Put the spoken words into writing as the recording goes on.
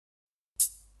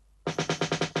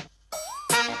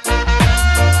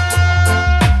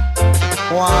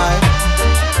why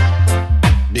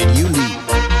did you leave?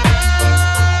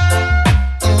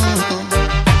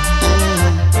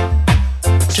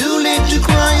 Too late to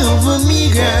cry over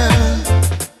me, girl.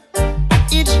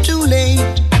 It's too late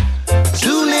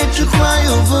to cry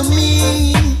over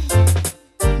me.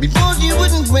 Because you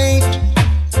wouldn't wait.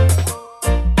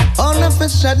 All of a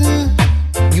sudden,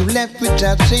 you left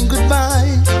without saying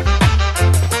goodbye.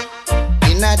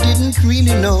 And I didn't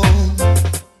really know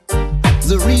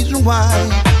the reason why.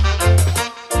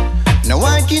 Now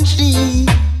I can see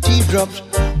teardrops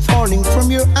falling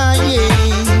from your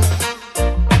eyes.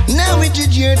 Now it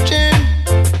is your turn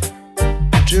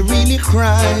to really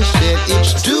cry. Said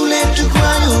it's too late to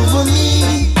cry over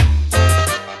me.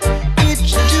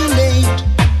 It's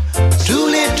too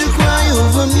late to cry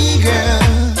over me,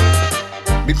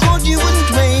 girl. Because you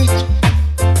wouldn't wait.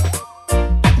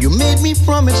 You made me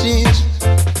promises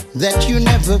that you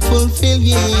never fulfill,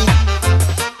 yeah.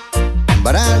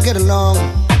 But I'll get along,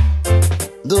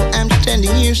 though I'm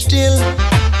standing here still.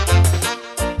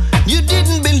 You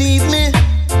didn't believe me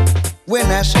when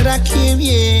I said I care,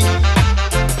 yeah.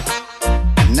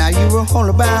 Now you were all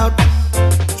about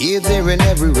here, there, and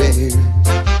everywhere.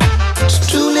 It's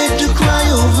too late to cry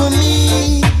over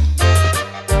me.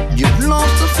 You've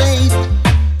lost the faith.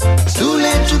 Too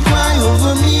late to cry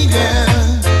over me,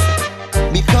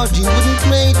 girl. Because you wouldn't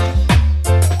wait.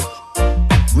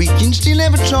 We can still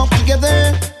ever talk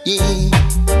together, yeah.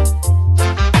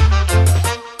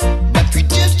 But we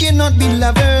just cannot be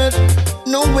lovers,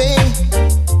 no way.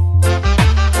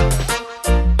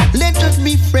 Let us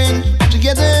be friends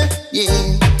together,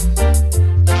 yeah.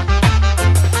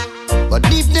 But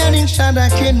deep down inside I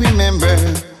can't remember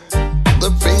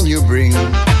the pain you bring.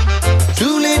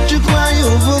 Too late to cry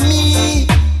over me.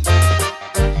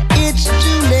 It's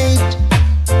too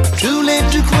late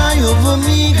to cry over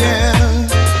me, girl.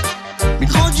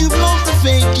 Because you've lost the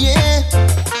faith, yeah.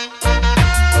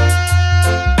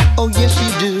 Oh yes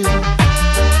you do.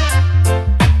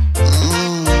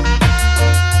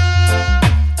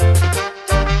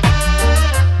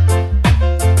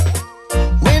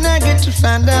 When I get to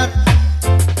find out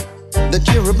that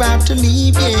you're about to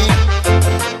leave, yeah.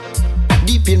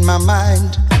 Deep in my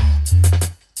mind,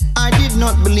 I did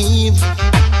not believe.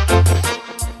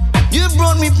 You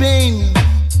brought me pain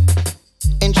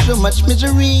and so much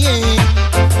misery, yeah.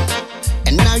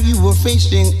 And now you were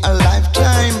facing a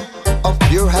lifetime of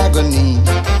pure agony.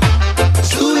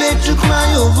 Too late to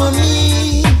cry over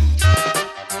me.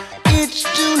 It's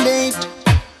too late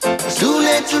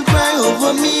to cry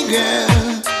over me, girl.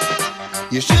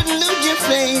 You shouldn't lose your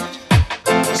faith.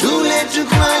 Too late to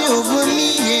cry over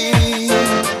me,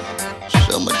 yeah.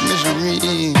 So much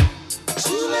misery.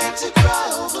 Too late to cry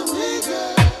over me,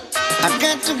 girl. I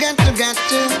got to.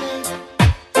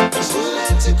 Too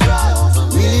late to cry over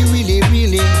me.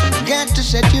 Really got to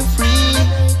set you free.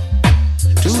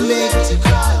 Too late to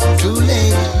cry over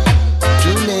me.